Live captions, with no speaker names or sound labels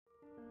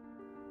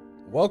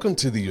Welcome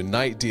to the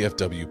Unite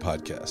DFW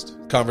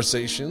podcast,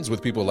 conversations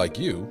with people like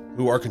you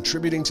who are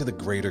contributing to the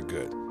greater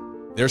good.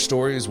 Their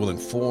stories will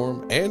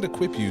inform and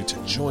equip you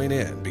to join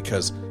in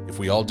because if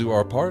we all do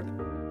our part,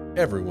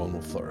 everyone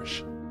will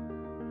flourish.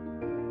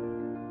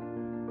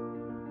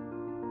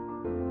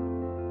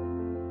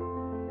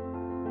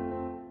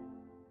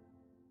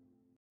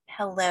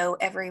 Hello,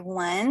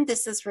 everyone.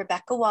 This is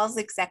Rebecca Walls,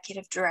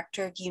 Executive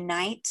Director of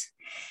Unite.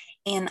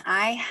 And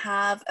I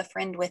have a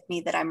friend with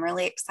me that I'm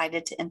really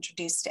excited to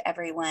introduce to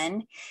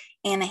everyone.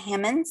 Anna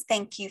Hammonds,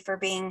 thank you for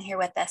being here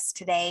with us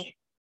today.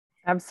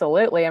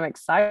 Absolutely. I'm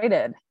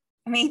excited.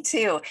 Me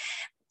too.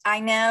 I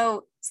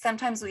know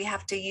sometimes we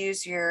have to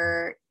use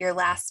your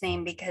last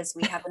name because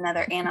we have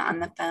another Anna on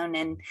the phone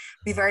and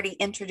we've already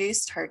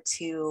introduced her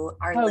to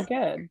our listeners.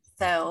 Good.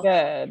 So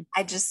good.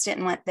 I just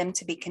didn't want them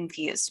to be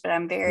confused, but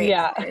I'm very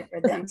excited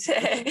for them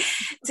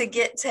to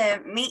get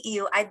to meet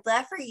you. I'd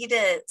love for you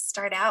to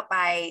start out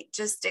by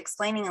just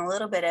explaining a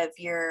little bit of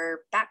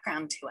your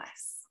background to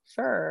us.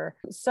 Sure.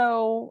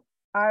 So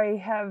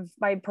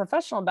my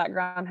professional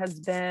background has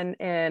been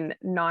in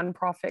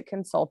nonprofit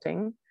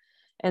consulting.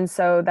 And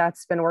so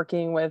that's been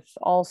working with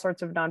all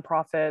sorts of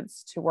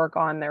nonprofits to work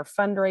on their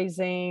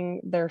fundraising,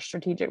 their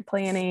strategic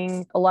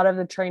planning. A lot of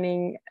the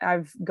training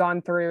I've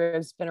gone through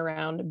has been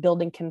around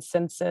building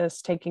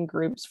consensus, taking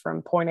groups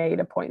from point A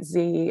to point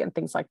Z and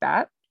things like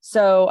that.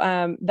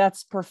 So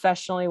that's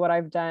professionally what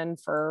I've done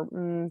for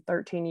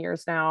 13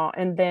 years now.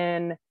 And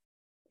then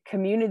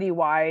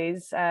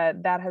community-wise,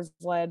 that has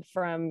led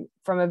from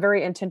a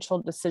very intentional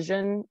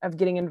decision of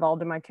getting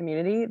involved in my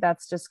community.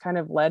 That's just kind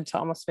of led to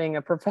almost being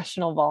a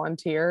professional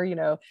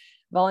volunteer,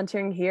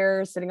 volunteering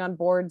here, sitting on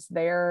boards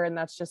there. And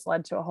that's just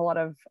led to a whole lot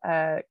of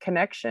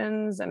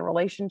connections and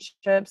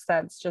relationships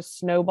that's just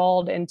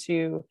snowballed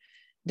into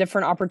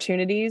different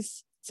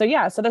opportunities. So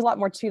there's a lot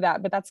more to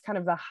that, but that's kind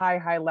of the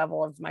high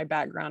level of my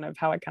background of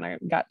how I kind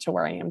of got to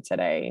where I am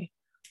today.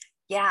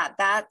 Yeah,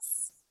 that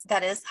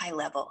is high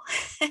level.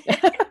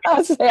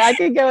 I'll say I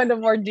could go into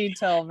more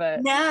detail,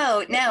 but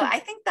no,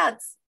 I think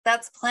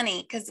that's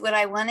plenty, because what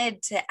I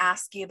wanted to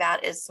ask you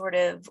about is sort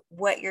of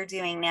what you're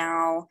doing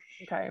now.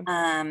 Okay.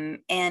 And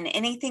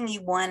anything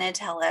you want to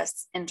tell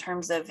us in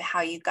terms of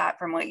how you got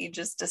from what you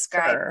just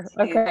described. Sure.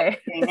 Okay. What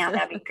you're doing now,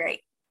 that'd be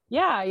great.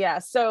 Yeah.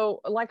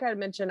 So like I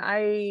mentioned,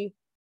 I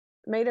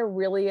made a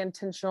really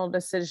intentional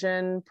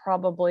decision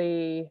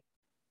probably,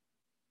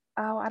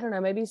 I don't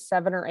know, maybe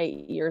 7 or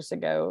 8 years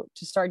ago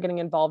to start getting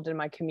involved in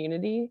my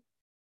community.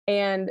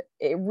 And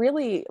it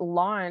really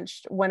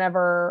launched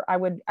whenever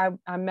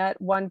I met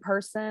one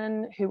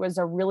person who was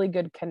a really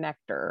good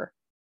connector.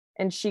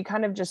 And she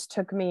kind of just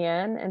took me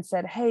in and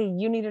said, hey,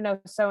 you need to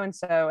know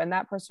so-and-so. And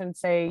that person would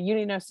say, you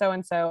need to know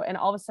so-and-so. And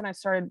all of a sudden I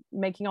started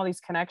making all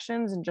these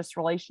connections and just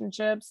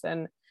relationships.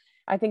 And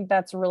I think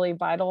that's really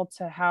vital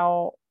to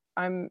how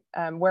I'm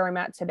where I'm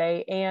at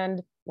today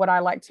and what I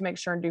like to make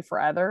sure and do for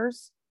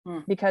others.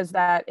 Because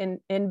that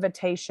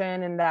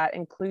invitation and that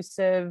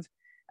inclusive,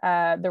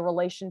 the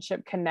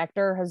relationship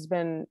connector has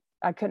been,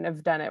 I couldn't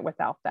have done it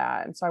without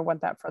that. And so I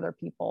want that for other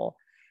people.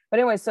 But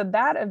anyway, so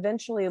that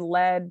eventually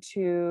led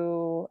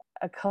to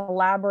a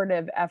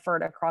collaborative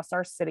effort across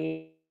our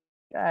city.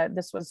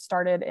 This was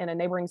started in a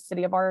neighboring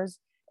city of ours,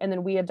 and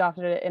then we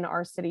adopted it in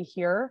our city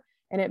here.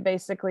 And it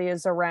basically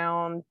is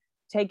around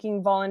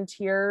taking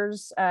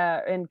volunteers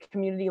and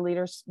community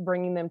leaders,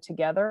 bringing them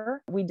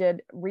together. We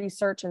did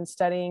research and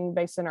studying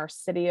based in our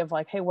city of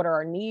like, hey, what are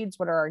our needs?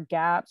 What are our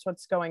gaps?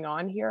 What's going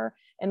on here?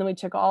 And then we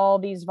took all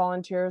these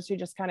volunteers who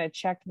just kind of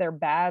checked their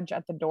badge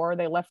at the door.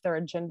 They left their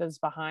agendas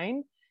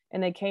behind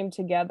and they came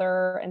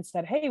together and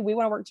said, hey, we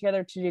want to work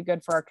together to do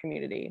good for our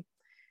community.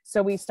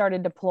 So we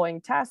started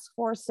deploying task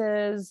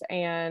forces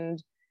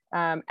and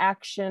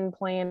action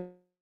plan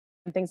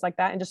and things like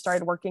that, and just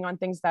started working on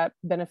things that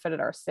benefited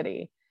our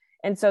city.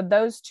 And so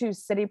those two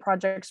city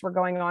projects were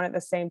going on at the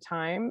same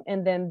time.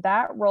 And then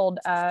that rolled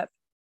up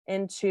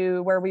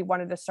into where we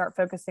wanted to start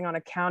focusing on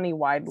a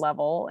county-wide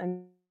level.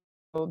 And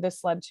so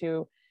this led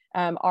to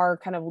our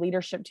kind of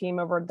leadership team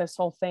over this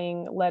whole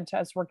thing, led to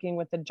us working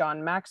with the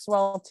John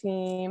Maxwell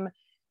team.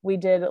 We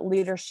did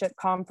leadership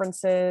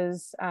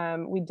conferences.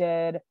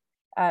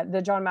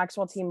 The John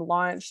Maxwell team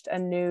launched a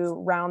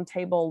new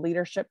roundtable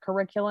leadership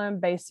curriculum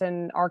based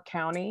in our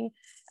county.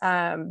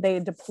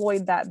 They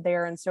deployed that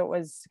there. And so it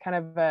was kind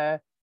of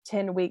a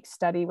 10-week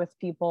study with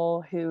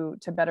people to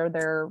better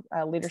their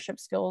leadership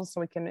skills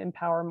so we can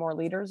empower more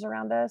leaders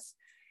around us.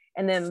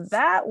 And then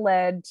that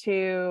led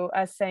to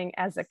us saying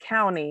as a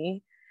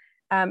county,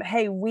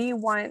 hey, we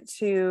want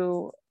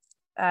to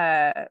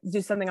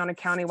do something on a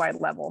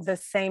countywide level, the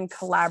same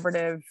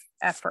collaborative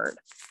effort.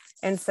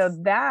 And so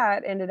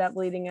that ended up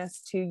leading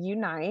us to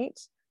Unite,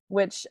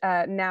 which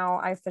now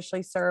I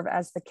officially serve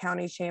as the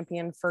county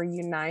champion for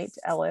Unite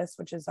Ellis,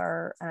 which is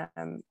our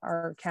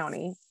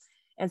county.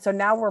 And so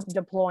now we're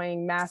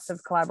deploying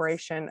massive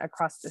collaboration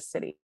across the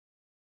city.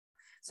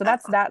 So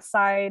that's that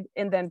side.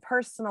 And then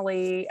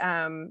personally,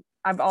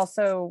 I've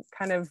also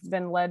kind of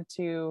been led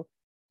to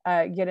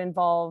get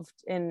involved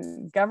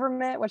in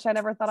government, which I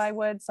never thought I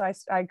would. So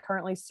I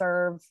currently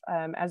serve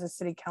as a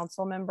city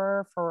council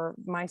member for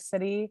my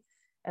city,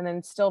 and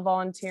then still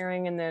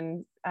volunteering, and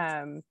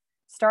then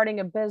starting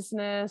a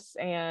business.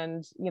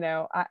 And, you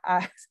know,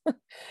 I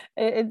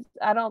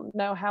don't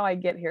know how I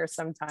get here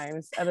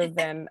sometimes, other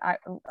than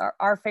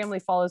our family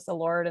follows the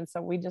Lord. And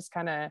so we just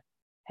kind of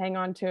hang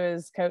on to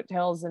his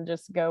coattails and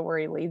just go where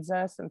he leads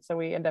us. And so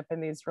we end up in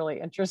these really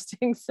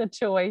interesting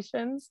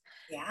situations.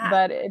 Yeah.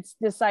 But it's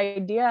this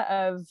idea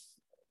of,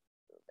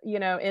 you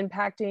know,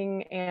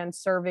 impacting and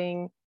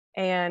serving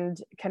and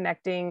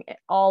connecting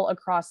all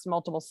across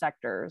multiple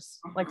sectors.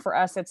 Like for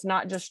us, it's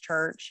not just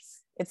church.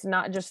 It's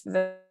not just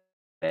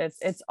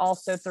it's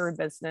also through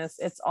business.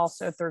 It's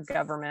also through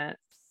government.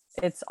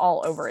 It's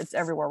all over. It's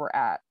everywhere we're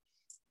at.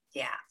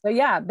 Yeah. So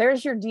yeah,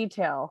 there's your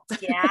detail.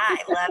 Yeah,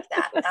 I love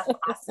that. That's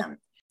awesome.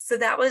 So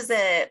that was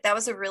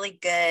a really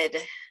good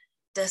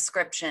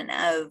description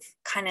of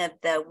kind of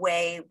the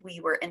way we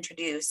were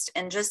introduced.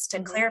 And just to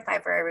clarify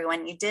for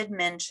everyone, you did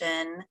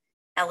mention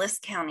Ellis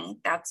County.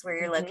 That's where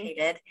you're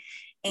located.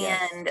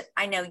 And yes.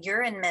 I know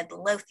you're in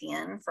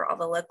Midlothian, for all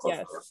the local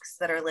folks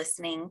that are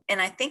listening.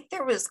 And I think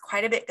there was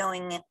quite a bit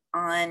going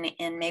on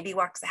in maybe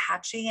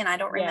Waxahachie. And I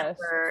don't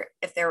remember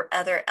if there were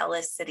other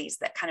Ellis cities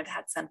that kind of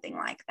had something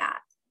like that.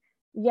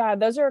 Yeah,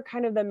 those are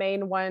kind of the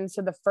main ones.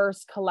 So the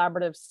first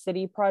collaborative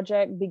city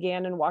project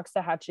began in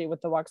Waxahachie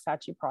with the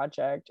Waxahachie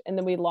project. And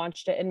then we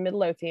launched it in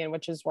Midlothian,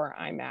 which is where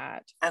I'm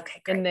at.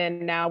 Okay, great. And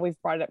then now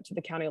we've brought it up to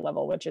the county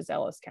level, which is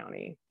Ellis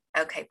County.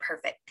 Okay,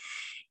 perfect.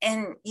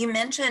 And you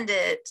mentioned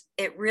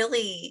it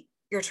really,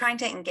 you're trying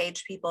to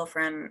engage people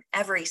from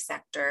every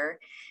sector.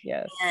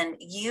 Yes. And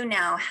you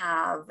now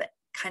have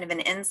kind of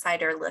an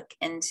insider look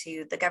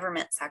into the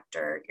government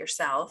sector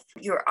yourself.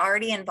 You're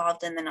already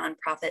involved in the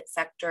nonprofit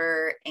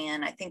sector.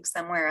 And I think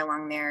somewhere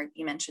along there,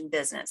 you mentioned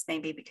business,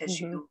 maybe because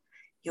you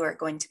are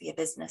going to be a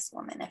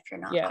businesswoman if you're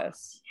not.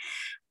 Yes.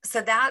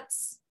 So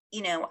that's,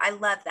 you know, I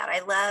love that.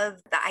 I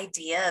love the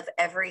idea of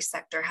every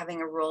sector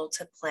having a role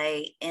to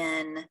play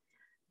in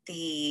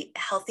the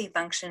healthy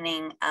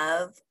functioning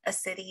of a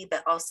city,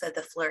 but also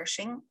the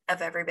flourishing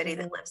of everybody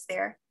that lives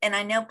there. And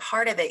I know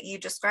part of it, you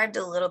described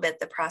a little bit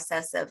the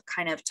process of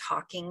kind of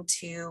talking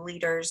to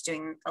leaders,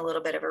 doing a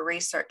little bit of a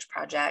research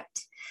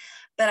project.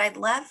 But I'd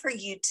love for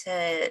you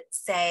to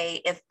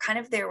say if kind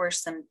of there were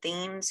some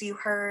themes you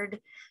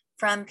heard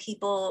from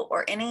people,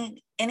 or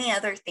any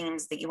other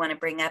themes that you want to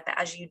bring up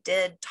as you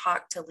did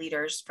talk to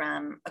leaders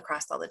from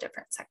across all the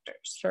different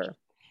sectors. Sure.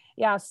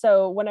 Yeah.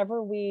 So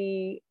whenever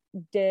we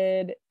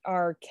did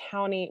our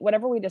county,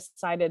 whenever we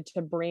decided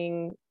to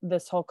bring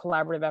this whole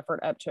collaborative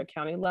effort up to a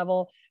county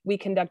level, we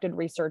conducted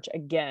research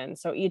again.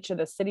 So each of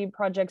the city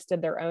projects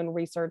did their own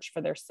research for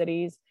their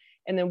cities.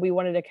 And then we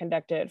wanted to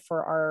conduct it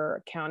for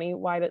our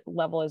county-wide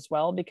level as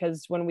well,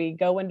 because when we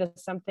go into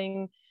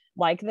something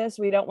like this,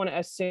 we don't want to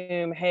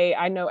assume, hey,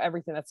 I know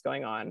everything that's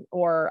going on,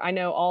 or I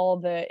know all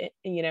the,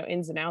 you know,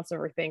 ins and outs of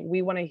everything.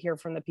 We want to hear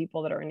from the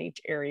people that are in each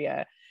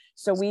area.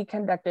 So we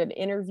conducted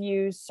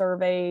interviews,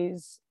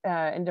 surveys,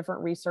 and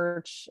different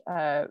research,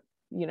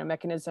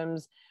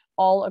 mechanisms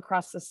all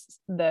across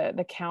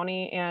the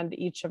county and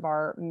each of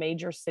our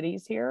major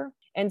cities here.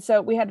 And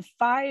so we had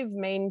 5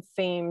 main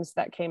themes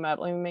that came up.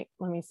 Let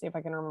me see if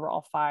I can remember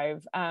all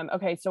 5.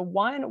 Okay, so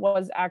one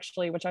was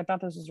actually, which I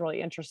thought this was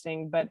really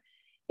interesting, but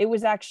it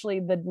was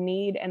actually the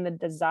need and the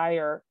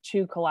desire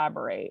to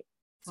collaborate.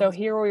 So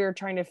here we were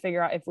trying to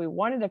figure out if we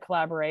wanted to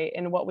collaborate,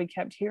 and what we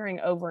kept hearing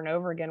over and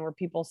over again were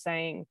people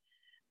saying,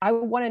 I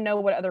want to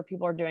know what other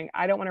people are doing.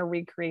 I don't want to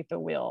recreate the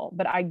wheel,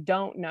 but I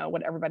don't know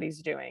what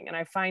everybody's doing. And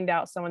I find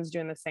out someone's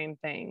doing the same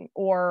thing,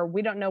 or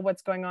we don't know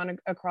what's going on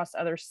across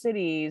other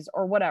cities,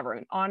 or whatever,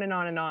 and on and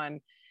on and on.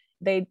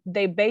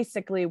 They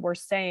basically were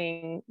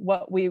saying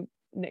what we,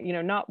 you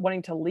know, not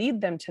wanting to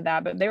lead them to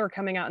that, but they were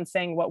coming out and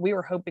saying what we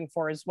were hoping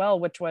for as well,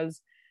 which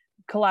was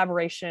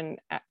collaboration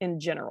in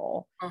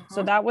general.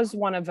 So that was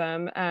one of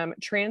them.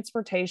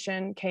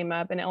 Transportation came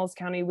up. In Ellis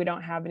County, we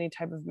don't have any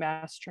type of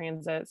mass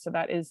transit, so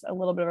that is a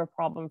little bit of a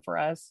problem for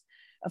us.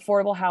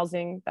 Affordable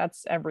housing,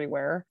 that's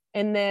everywhere.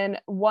 And then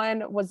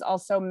one was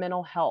also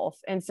mental health.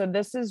 And so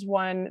this is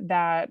one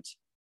that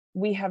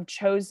we have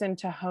chosen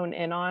to hone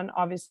in on,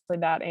 obviously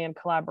that and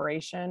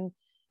collaboration,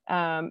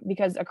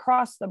 because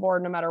across the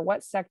board, no matter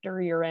what sector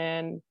you're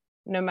in,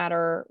 no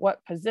matter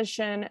what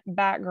position,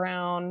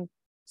 background,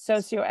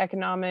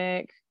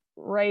 socioeconomic,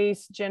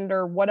 race,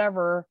 gender,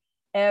 whatever,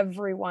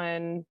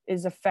 everyone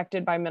is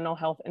affected by mental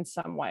health in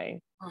some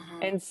way.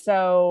 And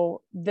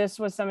so this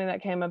was something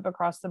that came up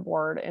across the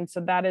board. And so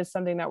that is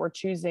something that we're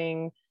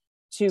choosing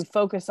to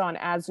focus on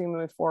as we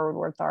move forward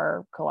with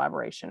our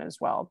collaboration as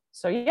well.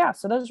 So yeah,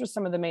 so those were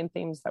some of the main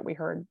themes that we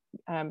heard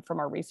from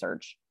our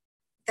research.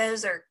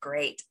 Those are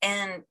great.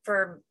 And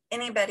for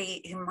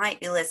anybody who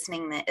might be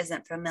listening that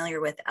isn't familiar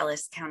with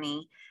Ellis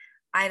County,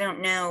 I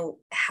don't know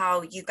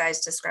how you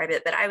guys describe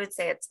it, but I would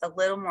say it's a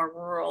little more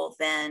rural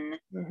than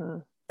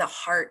the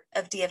heart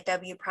of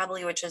DFW,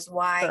 probably, which is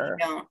why you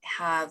don't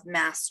have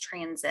mass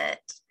transit.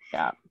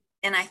 Yeah.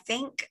 And I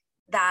think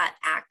that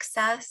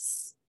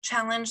access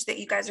challenge that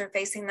you guys are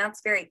facing,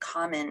 that's very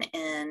common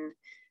in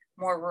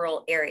more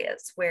rural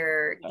areas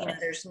where,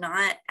 there's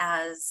not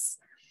as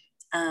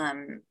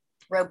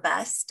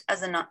robust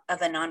as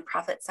of a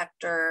nonprofit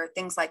sector,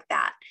 things like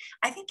that.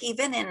 I think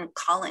even in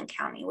Collin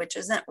County, which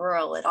isn't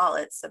rural at all,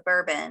 it's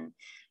suburban,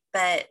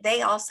 but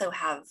they also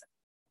have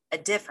a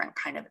different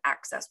kind of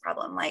access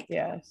problem. Like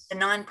the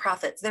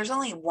nonprofits, there's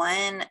only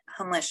one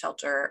homeless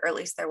shelter, or at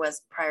least there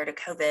was prior to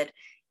COVID,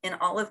 in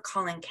all of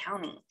Collin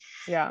County.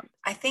 Yeah.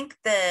 I think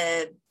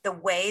the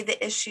way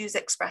the issues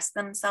express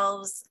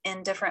themselves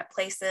in different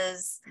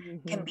places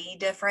can be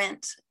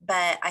different,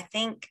 but I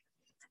think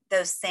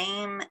those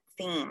same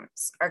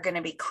themes are going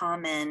to be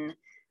common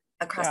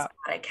across a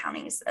lot of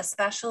counties,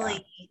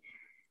 especially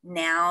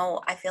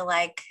now. I feel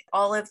like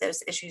all of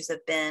those issues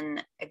have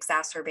been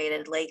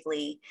exacerbated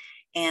lately.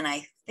 And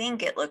I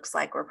think it looks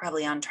like we're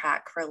probably on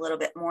track for a little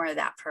bit more of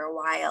that for a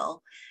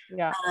while.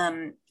 Yeah.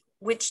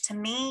 Which to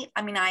me,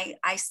 I mean,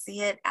 I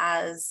see it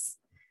as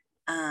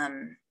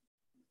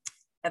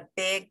a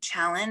big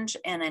challenge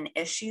and an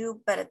issue,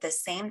 but at the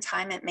same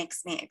time, it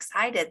makes me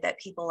excited that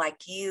people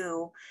like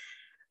you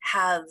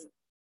have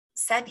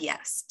said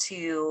yes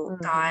to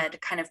God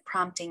kind of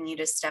prompting you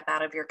to step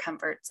out of your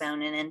comfort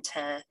zone and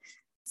into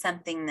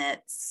something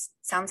that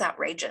sounds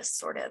outrageous,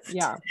 sort of.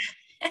 Yeah,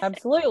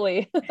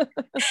 absolutely.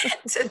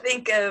 To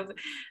think of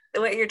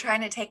what you're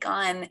trying to take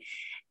on.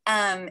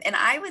 And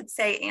I would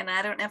say, Anna,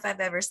 I don't know if I've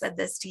ever said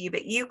this to you,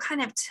 but you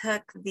kind of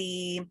took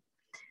the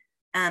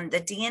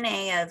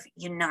DNA of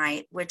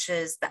Unite, which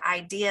is the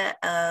idea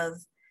of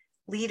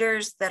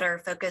leaders that are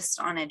focused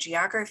on a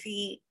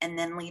geography and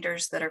then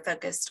leaders that are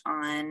focused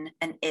on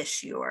an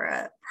issue or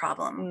a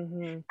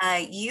problem.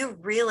 You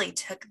really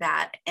took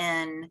that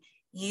and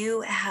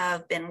you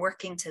have been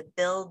working to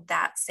build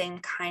that same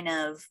kind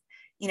of,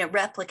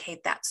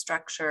 replicate that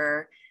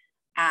structure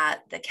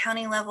at the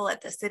county level,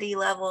 at the city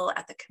level,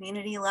 at the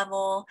community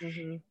level.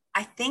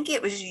 I think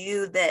it was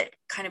you that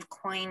kind of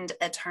coined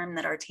a term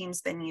that our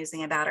team's been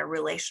using about a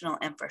relational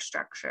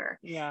infrastructure.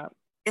 Yeah.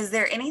 Is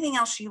there anything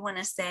else you want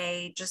to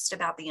say just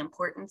about the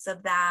importance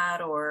of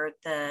that or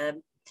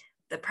the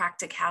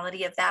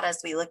practicality of that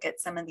as we look at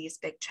some of these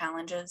big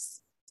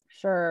challenges?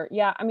 Sure.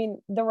 Yeah. I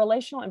mean, the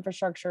relational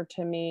infrastructure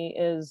to me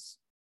is,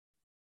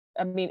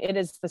 it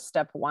is the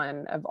step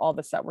one of all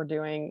this that we're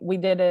doing. We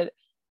did it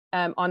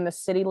on the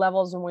city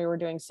levels when we were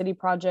doing city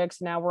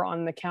projects. Now we're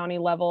on the county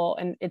level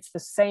and it's the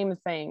same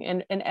thing.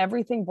 And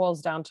everything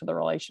boils down to the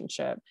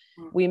relationship.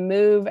 We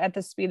move at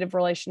the speed of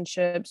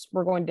relationships.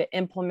 We're going to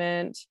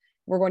implement.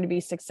 We're going to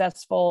be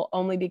successful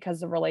only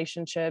because of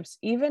relationships,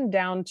 even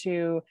down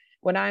to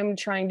when I'm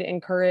trying to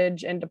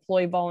encourage and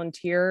deploy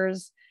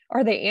volunteers.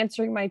 Are they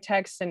answering my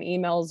texts and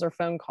emails or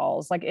phone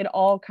calls? Like, it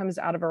all comes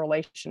out of a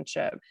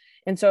relationship.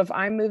 And so if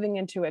I'm moving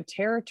into a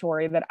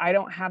territory that I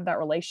don't have that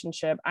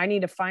relationship, I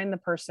need to find the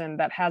person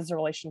that has the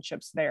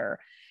relationships there.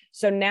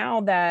 So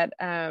now that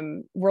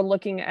we're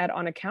looking at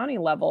on a county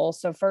level,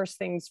 so first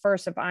things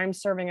first, if I'm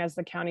serving as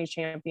the county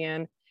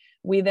champion,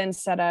 we then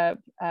set up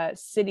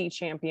city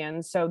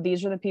champions. So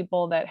these are the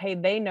people that, hey,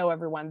 they know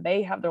everyone.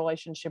 They have the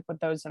relationship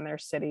with those in their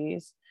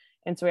cities.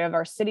 And so we have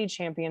our city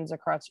champions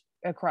across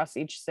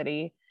each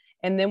city.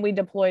 And then we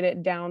deployed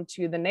it down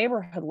to the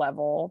neighborhood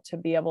level to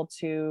be able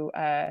to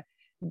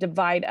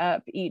divide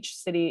up each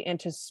city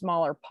into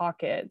smaller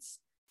pockets.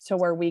 So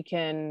where we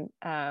can,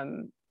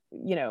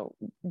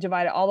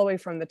 divide it all the way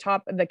from the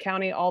top of the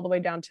county all the way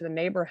down to the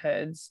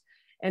neighborhoods.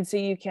 And so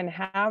you can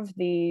have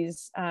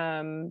these,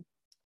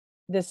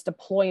 this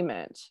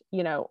deployment,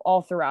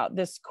 all throughout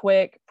this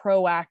quick,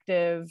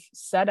 proactive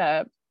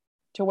setup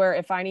to where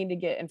if I need to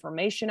get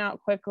information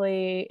out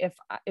quickly,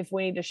 if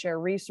we need to share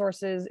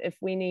resources, if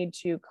we need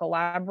to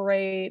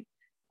collaborate,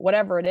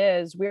 whatever it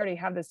is, we already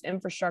have this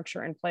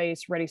infrastructure in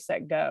place, ready,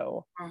 set,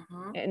 go.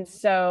 And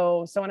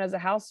so someone has a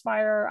house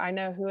fire, I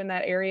know who in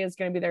that area is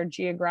going to be their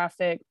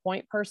geographic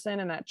point person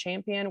and that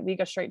champion. We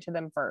go straight to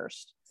them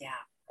first. Yeah.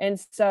 And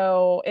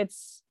so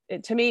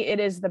to me,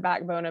 it is the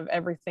backbone of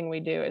everything we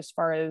do as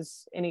far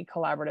as any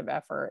collaborative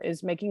effort,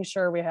 is making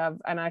sure we have,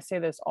 and I say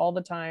this all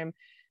the time,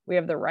 we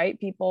have the right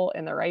people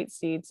in the right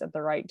seats at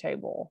the right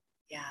table.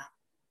 Yeah.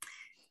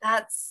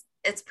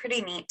 It's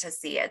pretty neat to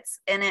see.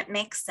 And it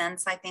makes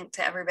sense, I think,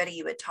 to everybody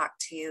you would talk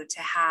to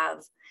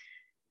have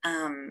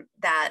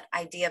that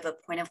idea of a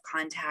point of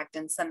contact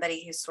and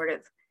somebody who's sort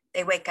of,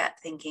 they wake up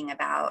thinking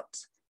about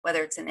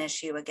whether it's an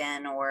issue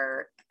again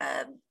or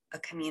a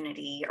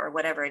community or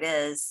whatever it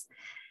is.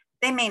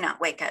 They may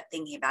not wake up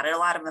thinking about it. A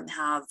lot of them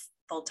have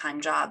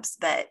full-time jobs,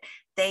 but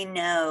they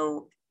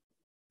know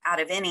out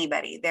of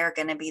anybody, they're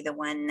going to be the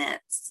one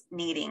that's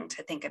needing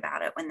to think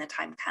about it when the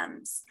time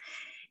comes.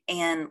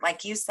 And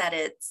like you said,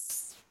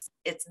 it's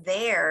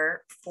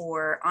there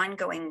for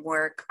ongoing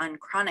work on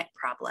chronic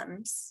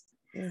problems,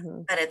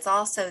 but it's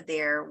also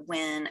there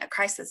when a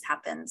crisis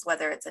happens,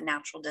 whether it's a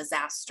natural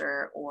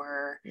disaster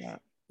or,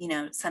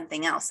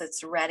 something else.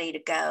 It's ready to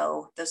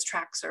go. Those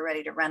tracks are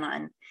ready to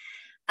run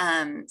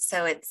on.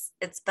 So it's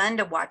fun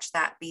to watch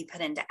that be put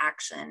into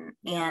action.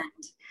 And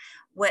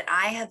what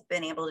I have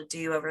been able to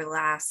do over the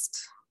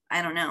last,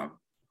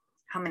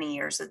 how many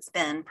years it's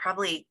been,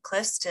 probably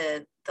close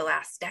to the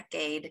last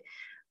decade,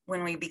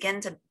 when we begin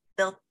to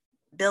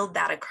build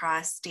that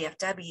across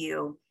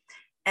DFW,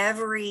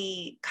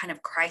 every kind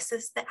of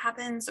crisis that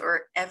happens,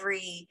 or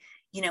every,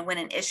 when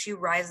an issue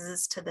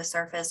rises to the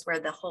surface where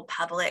the whole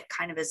public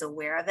kind of is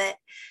aware of it,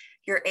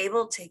 you're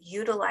able to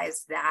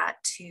utilize that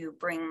to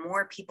bring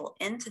more people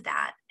into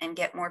that and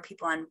get more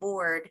people on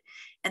board.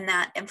 And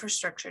that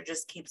infrastructure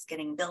just keeps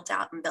getting built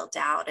out.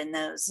 And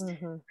those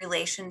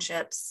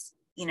relationships,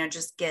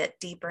 just get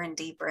deeper and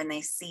deeper, and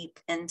they seep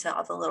into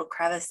all the little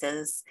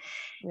crevices.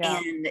 Yeah.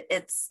 And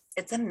it's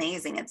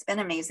amazing. It's been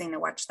amazing to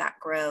watch that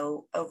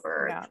grow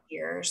over the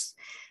years.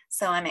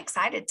 So I'm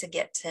excited to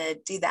get to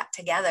do that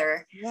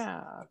together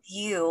with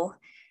you.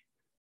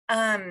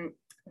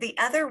 The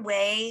other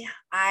way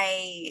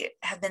I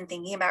have been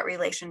thinking about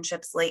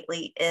relationships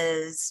lately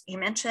is, you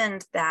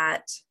mentioned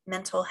that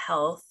mental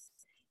health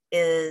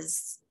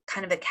is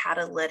kind of a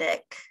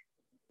catalytic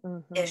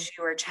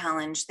issue or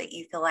challenge that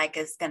you feel like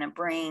is going to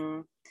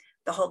bring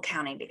the whole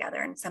county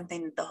together, and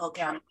something that the whole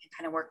county can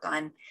kind of work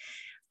on.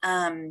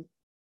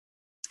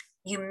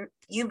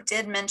 You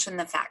did mention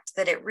the fact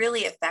that it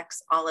really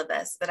affects all of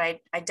us, but I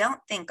don't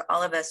think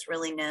all of us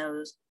really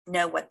know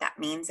what that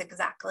means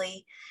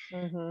exactly.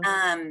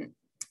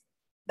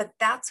 But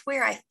that's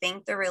where I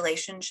think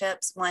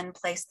one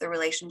place the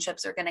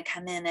relationships are going to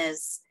come in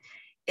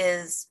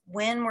is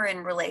when we're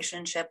in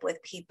relationship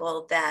with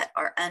people that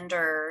are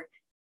under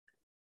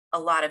a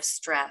lot of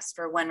stress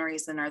for one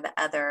reason or the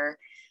other.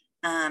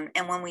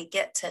 And when we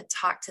get to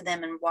talk to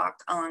them and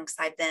walk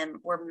alongside them,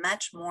 we're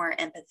much more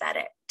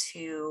empathetic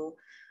to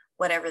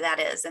whatever that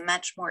is, and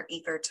much more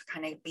eager to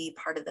kind of be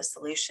part of the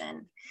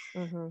solution.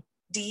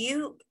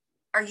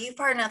 Are you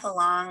far enough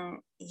along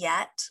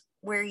yet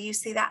where you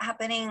see that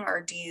happening,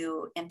 or do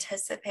you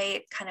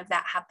anticipate kind of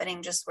that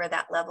happening, just where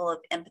that level of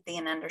empathy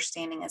and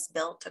understanding is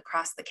built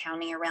across the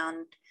county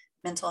around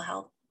mental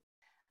health?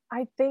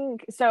 I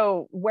think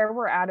so. Where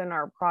we're at in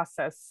our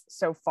process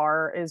so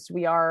far is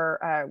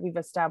we've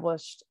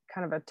established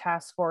kind of a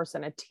task force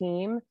and a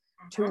team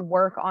to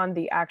work on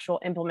the actual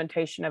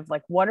implementation of,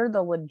 like, what are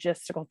the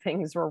logistical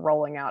things we're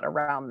rolling out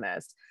around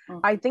this.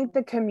 I think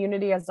the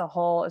community as a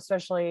whole,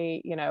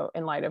 especially,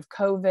 in light of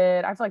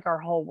COVID, I feel like our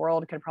whole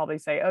world could probably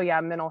say, oh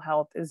yeah, mental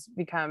health has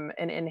become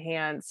an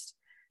enhanced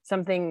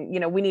something,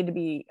 we need to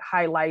be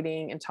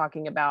highlighting and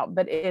talking about.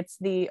 But it's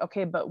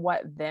okay, but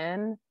what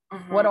then?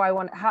 What do I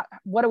want?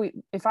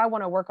 If I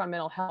want to work on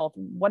mental health,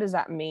 what does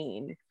that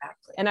mean?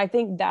 Exactly. And I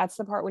think that's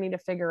the part we need to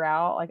figure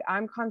out. Like,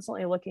 I'm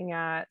constantly looking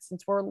at,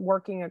 since we're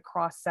working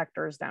across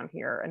sectors down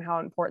here and how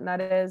important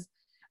that is,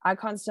 I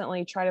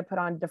constantly try to put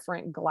on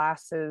different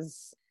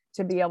glasses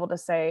to be able to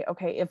say,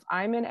 okay, if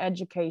I'm in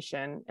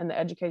education, in the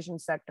education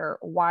sector,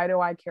 why do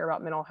I care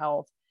about mental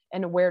health,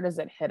 and where does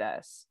it hit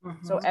us?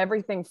 So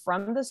everything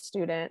from the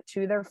student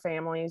to their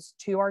families,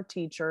 to our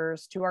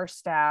teachers, to our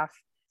staff.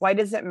 Why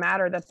does it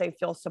matter that they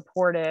feel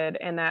supported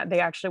and that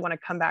they actually want to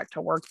come back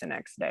to work the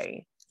next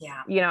day?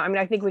 Yeah.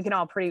 I think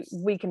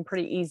we can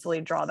pretty easily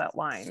draw that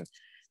line.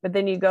 But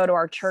then you go to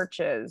our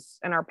churches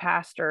and our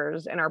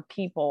pastors and our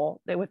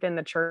people within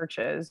the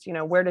churches,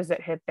 where does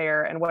it hit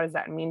there, and what does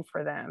that mean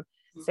for them?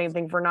 Same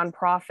thing for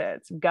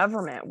nonprofits,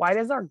 government. Why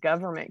does our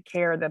government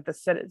care that the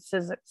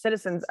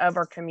citizens of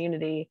our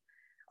community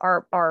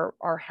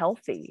are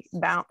healthy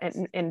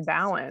and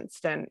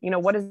balanced? And,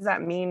 what does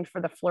that mean for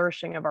the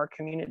flourishing of our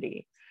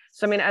community?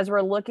 So, as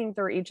we're looking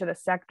through each of the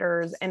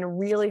sectors and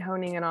really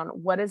honing in on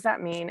what does that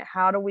mean?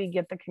 How do we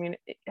get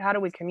how do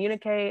we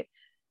communicate?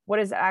 What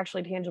does it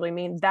actually tangibly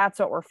mean? That's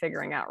what we're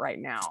figuring out right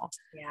now.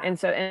 Yeah. And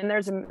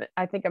there's,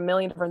 I think, a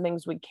million different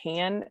things we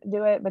can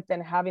do it, but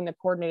then having the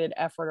coordinated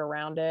effort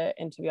around it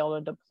and to be able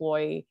to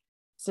deploy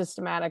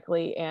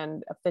systematically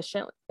and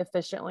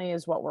efficiently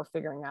is what we're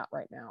figuring out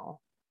right now.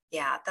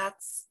 Yeah,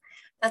 that's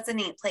a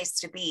neat place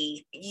to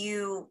be.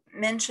 You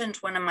mentioned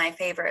one of my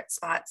favorite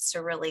spots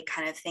to really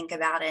kind of think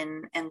about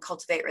and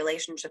cultivate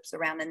relationships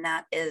around, and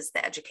that is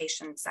the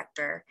education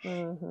sector.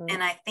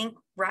 And I think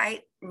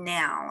right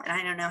now, and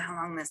I don't know how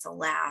long this will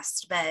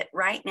last, but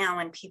right now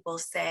when people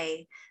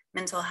say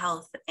mental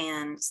health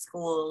and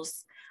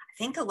schools,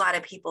 I think a lot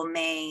of people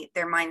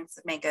their minds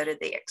may go to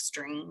the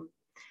extreme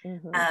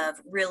of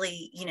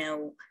really,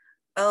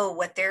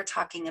 what they're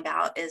talking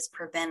about is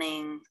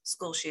preventing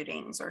school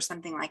shootings or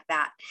something like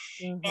that.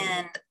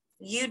 And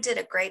you did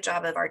a great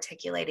job of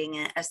articulating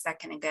it a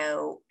second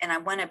ago. And I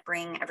want to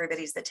bring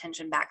everybody's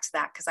attention back to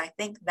that, because I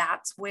think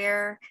that's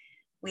where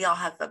we all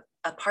have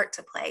a part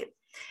to play.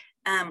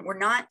 We're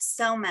not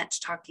so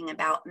much talking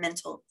about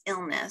mental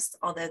illness,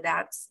 although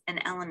that's an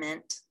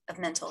element of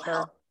mental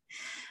health.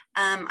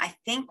 I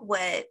think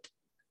what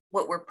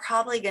we're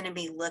probably going to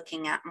be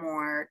looking at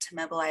more to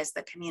mobilize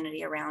the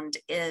community around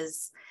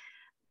is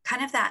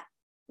kind of that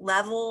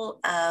level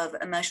of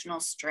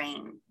emotional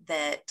strain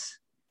that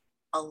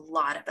a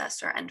lot of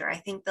us are under. I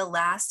think the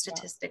last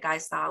statistic I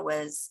saw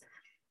was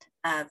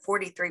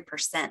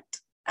 43%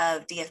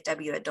 of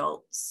DFW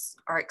adults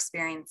are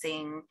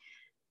experiencing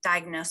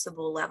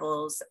diagnosable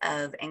levels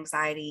of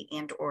anxiety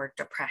and or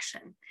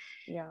depression.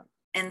 Yeah.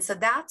 And so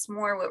that's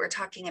more what we're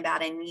talking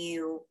about. And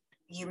you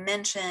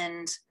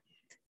mentioned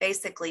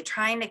basically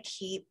trying to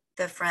keep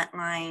the front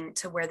line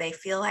to where they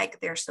feel like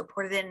they're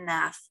supported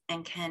enough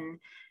and can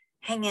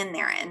hang in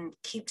there and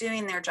keep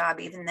doing their job,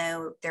 even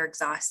though they're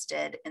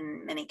exhausted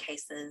in many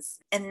cases.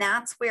 And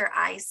that's where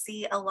I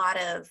see a lot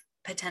of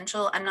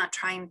potential. I'm not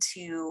trying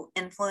to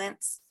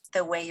influence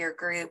the way your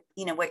group,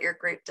 what your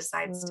group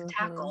decides to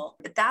tackle,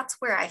 but that's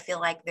where I feel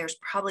like there's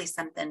probably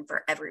something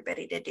for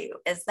everybody to do.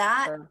 Is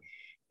that, Sure.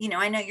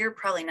 I know you're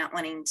probably not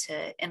wanting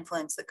to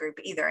influence the group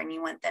either, and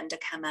you want them to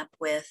come up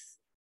with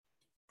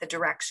the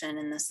direction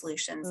and the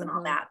solutions and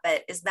all that.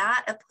 But is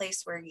that a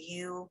place where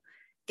you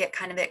get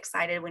kind of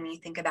excited when you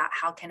think about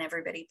how can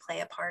everybody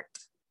play a part?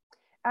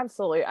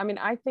 Absolutely. I mean,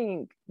 I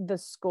think the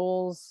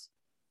schools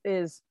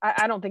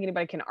I don't think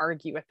anybody can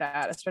argue with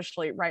that,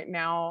 especially right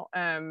now,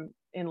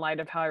 in light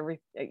of how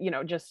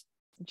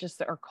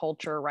just our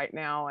culture right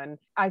now. And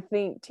I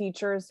think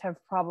teachers have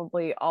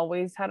probably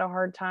always had a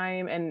hard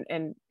time.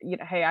 And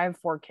hey, I have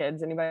 4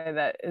 kids. Anybody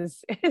that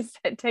is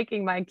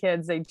taking my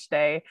kids each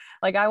day,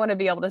 like, I want to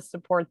be able to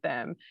support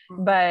them.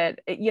 Mm-hmm. But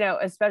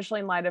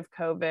especially in light of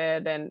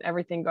COVID and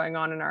everything going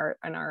on in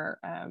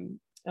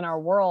our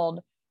world,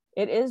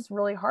 it is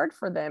really hard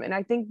for them. And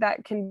I think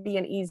that can be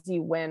an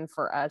easy win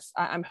for us.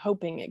 I'm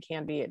hoping it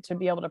can be, to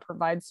be able to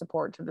provide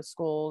support to the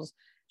schools,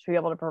 to be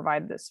able to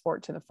provide the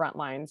support to the front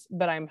lines.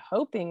 But I'm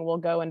hoping we'll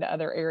go into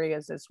other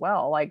areas as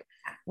well. Like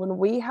when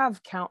we have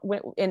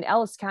in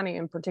Ellis County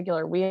in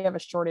particular, we have a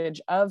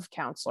shortage of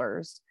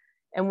counselors.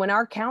 And when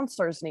our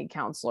counselors need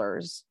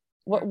counselors,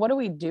 what do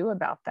we do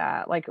about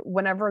that? Like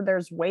whenever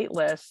there's wait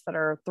lists that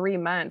are 3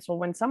 months, well,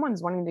 when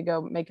someone's wanting to go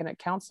make a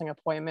counseling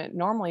appointment,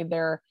 normally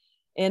they're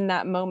in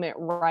that moment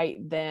right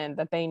then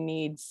that they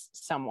need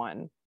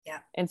someone. Yeah.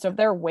 And so if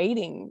they're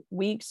waiting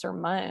weeks or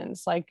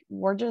months, like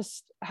what do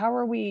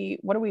we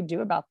do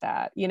about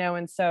that?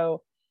 And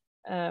so,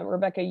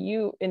 Rebecca,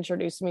 you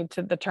introduced me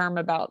to the term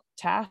about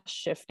task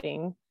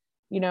shifting.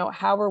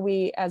 How are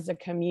we as a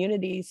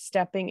community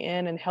stepping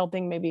in and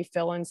helping maybe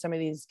fill in some of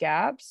these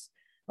gaps?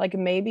 Like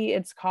maybe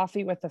it's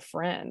coffee with a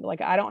friend.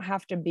 Like I don't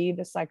have to be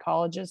the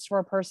psychologist for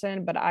a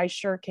person, but I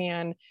sure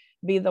can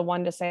be the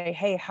one to say,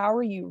 hey, how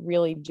are you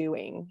really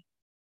doing?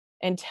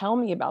 And tell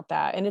me about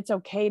that. And it's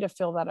okay to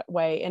feel that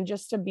way. And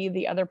just to be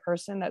the other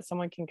person that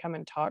someone can come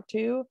and talk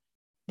to,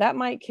 that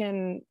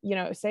can,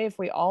 say if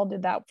we all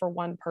did that for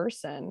one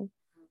person,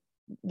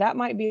 that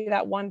might be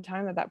that one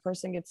time that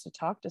person gets to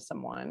talk to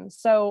someone.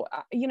 So,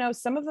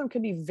 some of them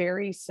could be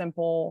very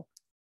simple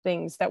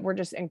things that we're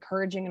just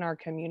encouraging in our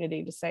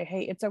community to say,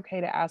 hey, it's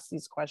okay to ask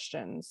these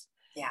questions.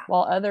 Yeah.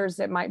 While others,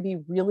 it might be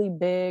really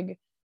big,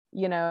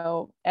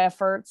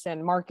 efforts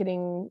and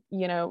marketing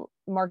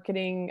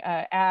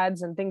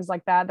ads and things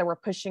like that we're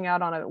pushing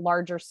out on a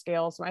larger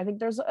scale. So I think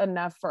there's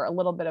enough for a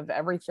little bit of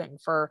everything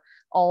for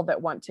all that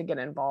want to get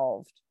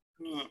involved.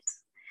 Neat.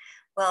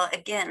 Well,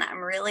 again, I'm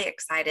really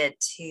excited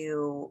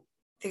to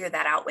figure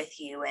that out with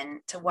you and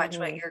to watch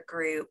what your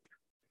group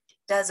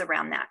does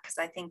around that, because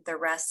I think the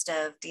rest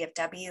of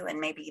DFW and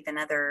maybe even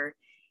other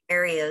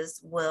areas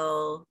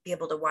will be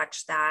able to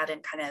watch that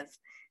and kind of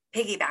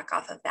piggyback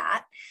off of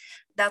that.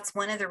 That's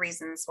one of the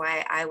reasons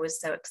why I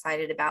was so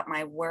excited about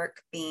my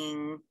work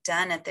being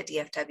done at the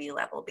DFW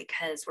level,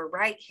 because we're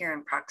right here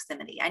in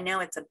proximity. I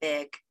know it's a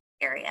big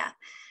area.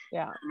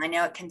 Yeah. I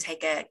know it can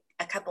take a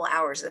couple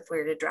hours if we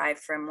were to drive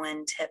from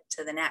one tip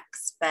to the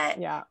next, but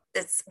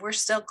we're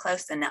still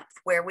close enough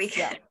where we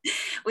can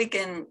we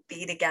can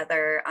be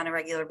together on a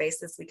regular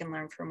basis. We can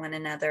learn from one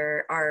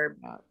another. Our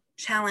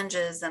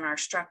challenges and our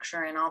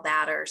structure and all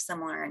that are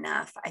similar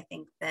enough. I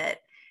think that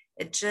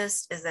it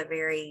just is a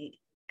very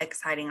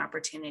exciting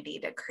opportunity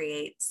to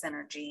create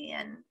synergy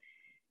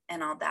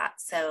and all that.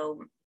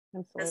 So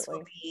Absolutely. This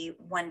will be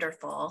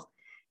wonderful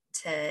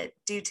to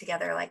do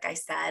together, like I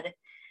said.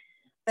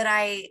 But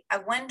I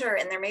wonder,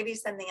 and there may be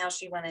something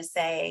else you want to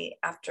say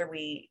after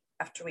we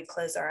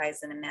close our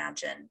eyes and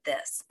imagine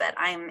this, but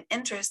I'm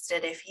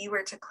interested if you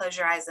were to close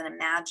your eyes and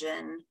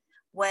imagine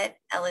what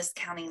Ellis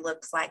County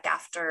looks like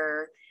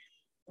after,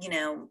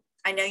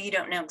 I know you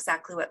don't know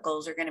exactly what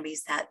goals are going to be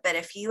set, but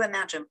if you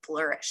imagine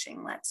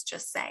flourishing, let's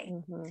just say,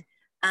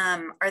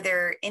 are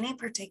there any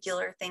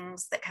particular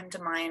things that come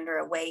to mind or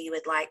a way you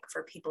would like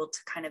for people to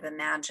kind of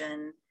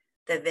imagine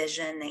the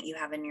vision that you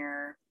have in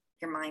your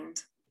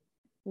mind?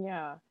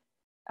 Yeah.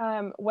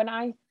 When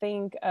I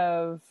think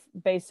of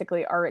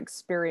basically our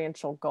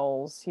experiential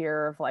goals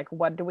here of like,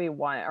 what do we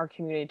want our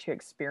community to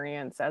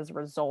experience as a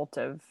result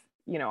of,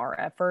 our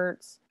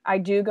efforts, I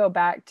do go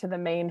back to the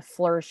main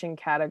flourishing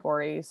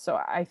categories. So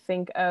I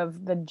think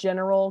of the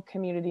general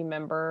community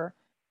member,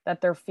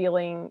 that they're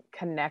feeling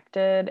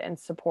connected and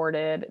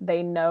supported.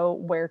 They know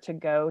where to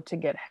go to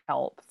get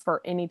help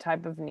for any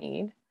type of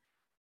need.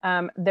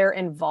 They're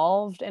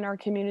involved in our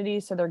community,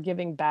 so they're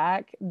giving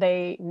back.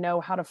 They know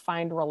how to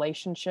find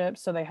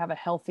relationships, so they have a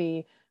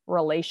healthy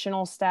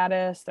relational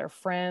status, their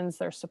friends,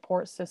 their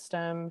support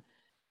system.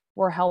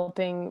 We're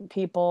helping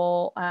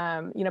people,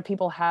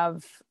 people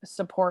have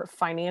support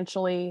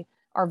financially.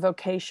 our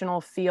vocational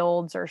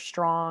fields are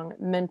strong,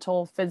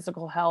 mental,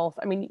 physical health.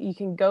 I mean, you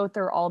can go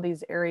through all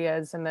these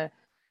areas in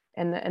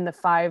the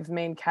five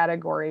main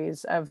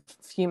categories of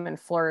human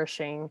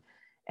flourishing,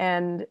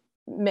 and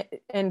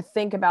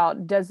think about,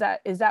 is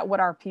that what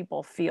our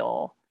people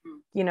feel?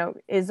 You know,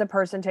 is a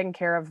person taking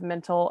care of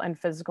mental and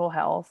physical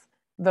health,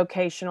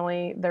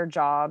 vocationally, their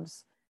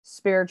jobs,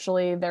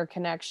 spiritually, their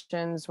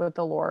connections with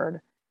the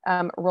Lord,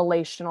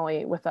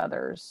 relationally with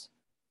others?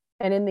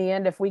 And in the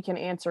end, if we can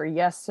answer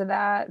yes to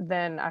that,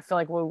 then I feel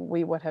like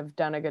we would have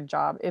done a good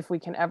job. If we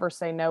can ever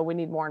say, no, we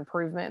need more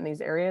improvement in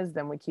these areas,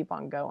 then we keep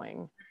on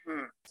going.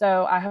 Mm-hmm.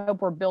 So I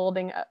hope we're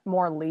building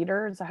more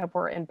leaders. I hope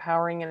we're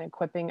empowering and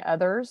equipping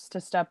others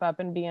to step up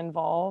and be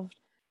involved.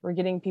 We're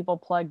getting people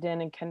plugged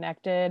in and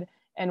connected,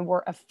 and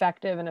we're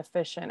effective and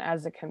efficient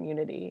as a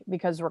community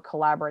because we're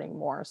collaborating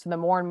more. So the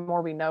more and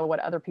more we know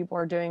what other people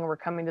are doing, we're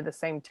coming to the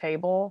same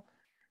table,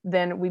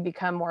 then we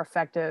become more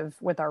effective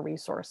with our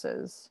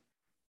resources.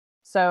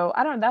 So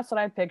I don't know, that's what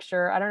I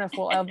picture. I don't know if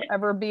we'll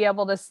ever be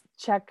able to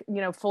check,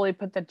 fully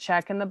put the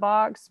check in the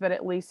box, but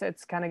at least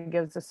it's kind of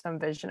gives us some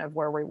vision of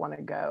where we want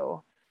to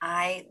go.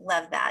 I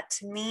love that.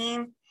 To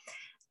me,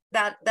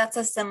 that's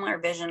a similar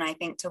vision, I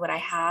think, to what I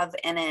have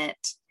in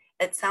it.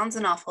 It sounds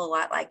an awful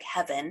lot like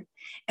heaven.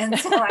 And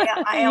so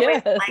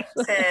I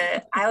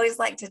always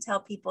like to tell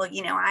people,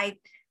 I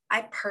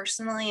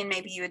personally, and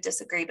maybe you would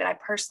disagree, but I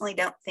personally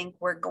don't think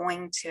we're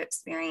going to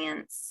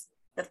experience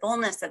the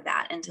fullness of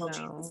that until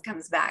Jesus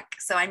comes back.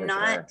 So I'm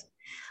not,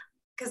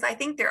 because I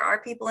think there are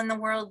people in the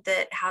world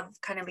that have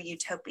kind of a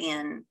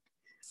utopian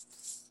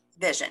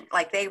vision.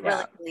 Like they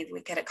really believe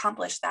we could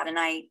accomplish that. And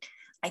I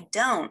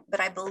don't, but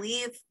I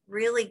believe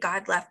really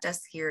God left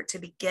us here to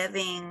be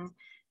giving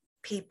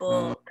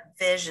people a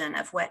vision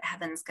of what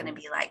heaven's going to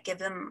be like, give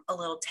them a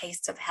little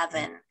taste of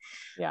heaven.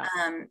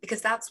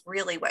 Because that's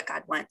really what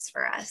God wants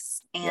for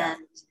us. And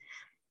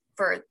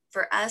for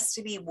us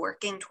to be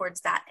working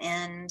towards that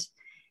end,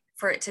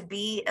 for it to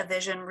be a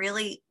vision,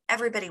 really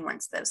everybody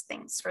wants those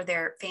things for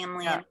their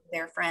family and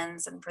their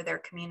friends and for their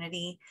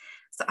community.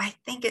 So I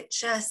think it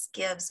just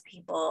gives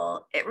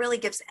people, it really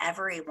gives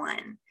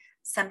everyone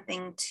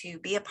something to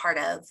be a part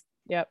of,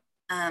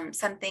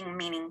 something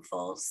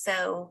meaningful.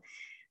 So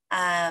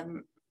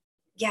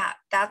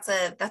that's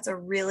a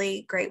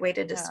really great way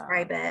to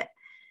describe it.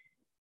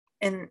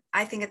 And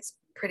I think it's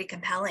pretty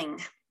compelling.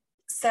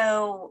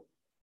 So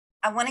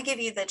I want to give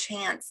you the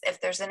chance,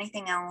 if there's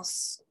anything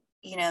else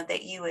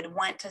that you would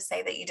want to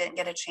say that you didn't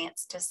get a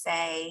chance to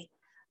say,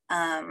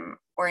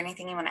 or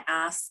anything you want to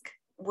ask,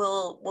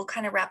 we'll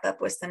kind of wrap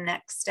up with some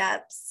next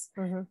steps.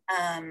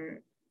 Mm-hmm.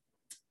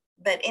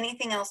 But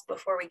anything else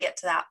before we get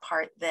to that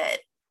part that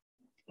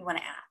you want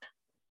to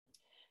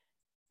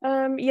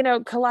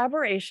add?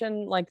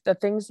 Collaboration, like the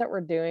things that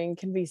we're doing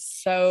can be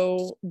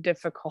so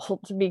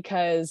difficult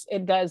because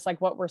it does,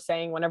 like what we're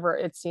saying, whenever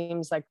it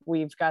seems like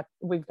we've got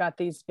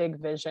these big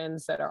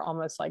visions that are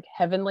almost like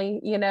heavenly,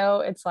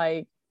 it's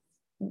like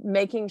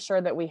making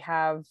sure that we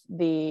have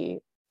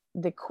the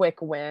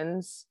quick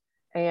wins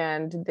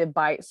and the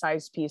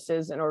bite-sized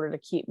pieces in order to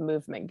keep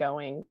movement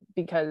going.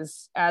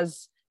 Because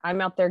as I'm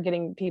out there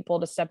getting people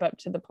to step up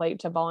to the plate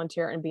to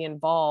volunteer and be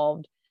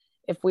involved,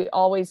 if we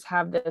always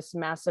have this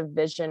massive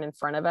vision in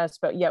front of us,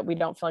 but yet we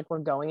don't feel like we're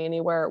going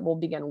anywhere, we'll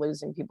begin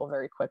losing people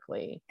very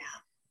quickly.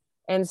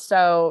 And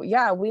so,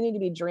 we need to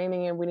be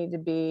dreaming and we need to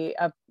be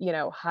up,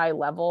 high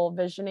level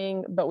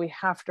visioning, but we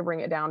have to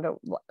bring it down to,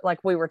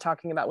 like we were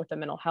talking about with the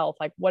mental health,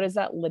 like what does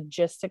that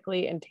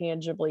logistically and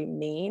tangibly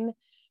mean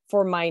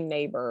for my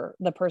neighbor,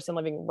 the person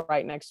living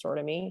right next door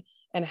to me?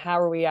 And how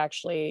are we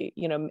actually,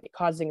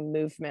 causing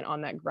movement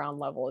on that ground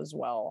level as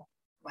well?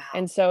 Wow.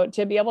 And so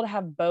to be able to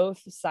have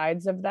both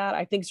sides of that,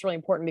 I think is really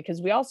important,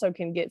 because we also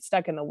can get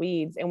stuck in the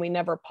weeds and we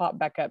never pop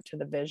back up to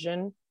the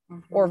vision.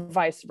 Mm-hmm. Or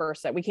vice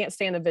versa. We can't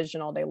stay in the vision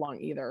all day long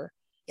either.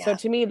 So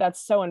to me,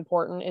 that's so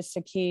important, is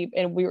to keep,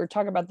 and we were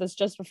talking about this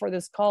just before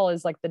this call,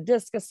 is like the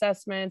DISC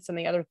assessments and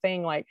the other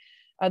thing, like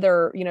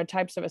other,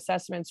 types of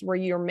assessments where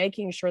you're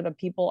making sure the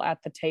people at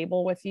the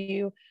table with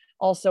you,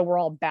 also we're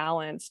all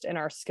balanced in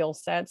our skill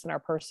sets and our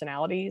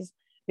personalities.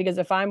 Because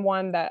if I'm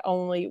one that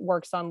only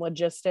works on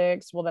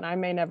logistics, well, then I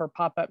may never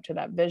pop up to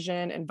that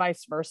vision, and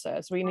vice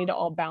versa. So we need to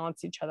all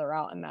balance each other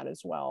out in that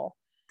as well.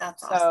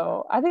 That's awesome.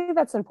 So I think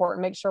that's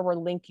important. Make sure we're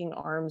linking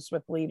arms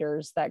with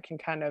leaders that can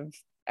kind of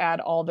add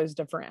all those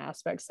different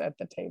aspects at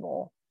the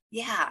table.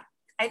 Yeah,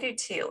 I do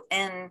too.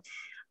 And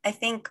I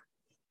think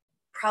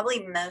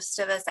probably most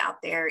of us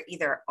out there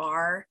either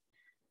are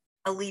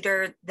a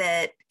leader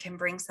that can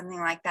bring something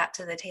like that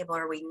to the table,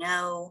 or we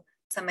know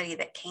somebody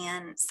that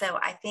can. So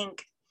I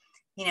think,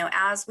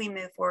 as we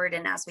move forward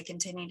and as we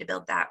continue to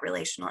build that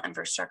relational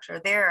infrastructure,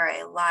 there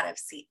are a lot of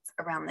seats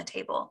around the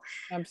table.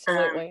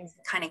 Absolutely.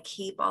 Kind of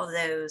keep all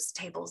those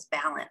tables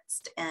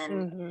balanced.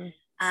 And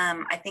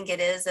I think it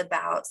is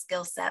about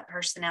skill set,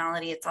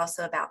 personality. It's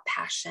also about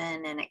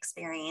passion and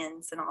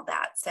experience and all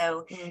that.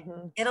 So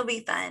it'll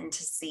be fun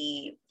to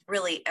see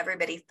really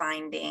everybody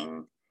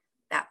finding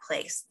that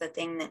place, the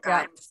thing that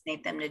God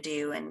made them to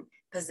do and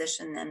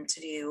position them to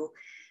do.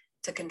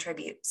 to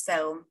contribute.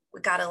 So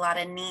we got a lot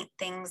of neat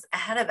things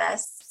ahead of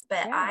us,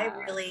 but Yeah.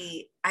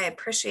 I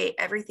appreciate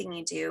everything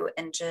you do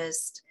and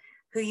just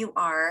who you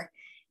are.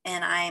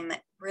 And I'm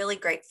really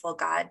grateful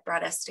God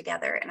brought us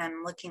together, and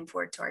I'm looking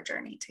forward to our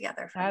journey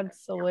together.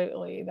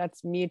 Absolutely.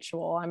 That's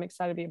mutual. I'm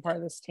excited to be a part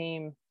of this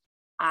team.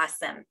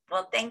 Awesome.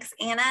 Well, thanks,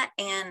 Anna.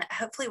 And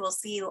hopefully we'll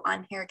see you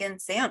on here again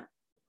soon.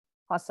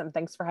 Awesome.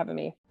 Thanks for having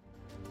me.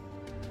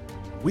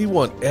 We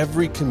want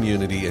every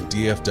community in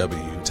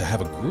DFW to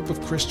have a group of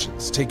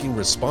Christians taking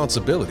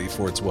responsibility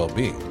for its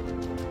well-being.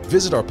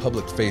 Visit our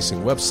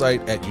public-facing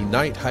website at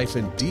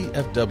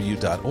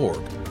unite-dfw.org,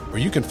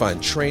 where you can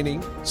find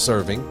training,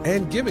 serving,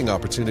 and giving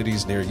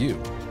opportunities near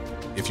you.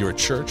 If you're a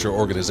church or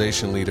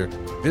organization leader,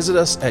 visit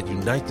us at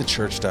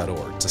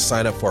unitethechurch.org to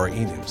sign up for our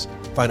e-news,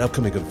 find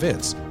upcoming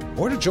events,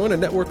 or to join a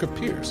network of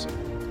peers.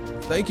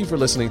 Thank you for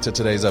listening to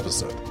today's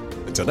episode.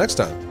 Until next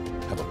time,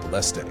 have a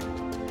blessed day.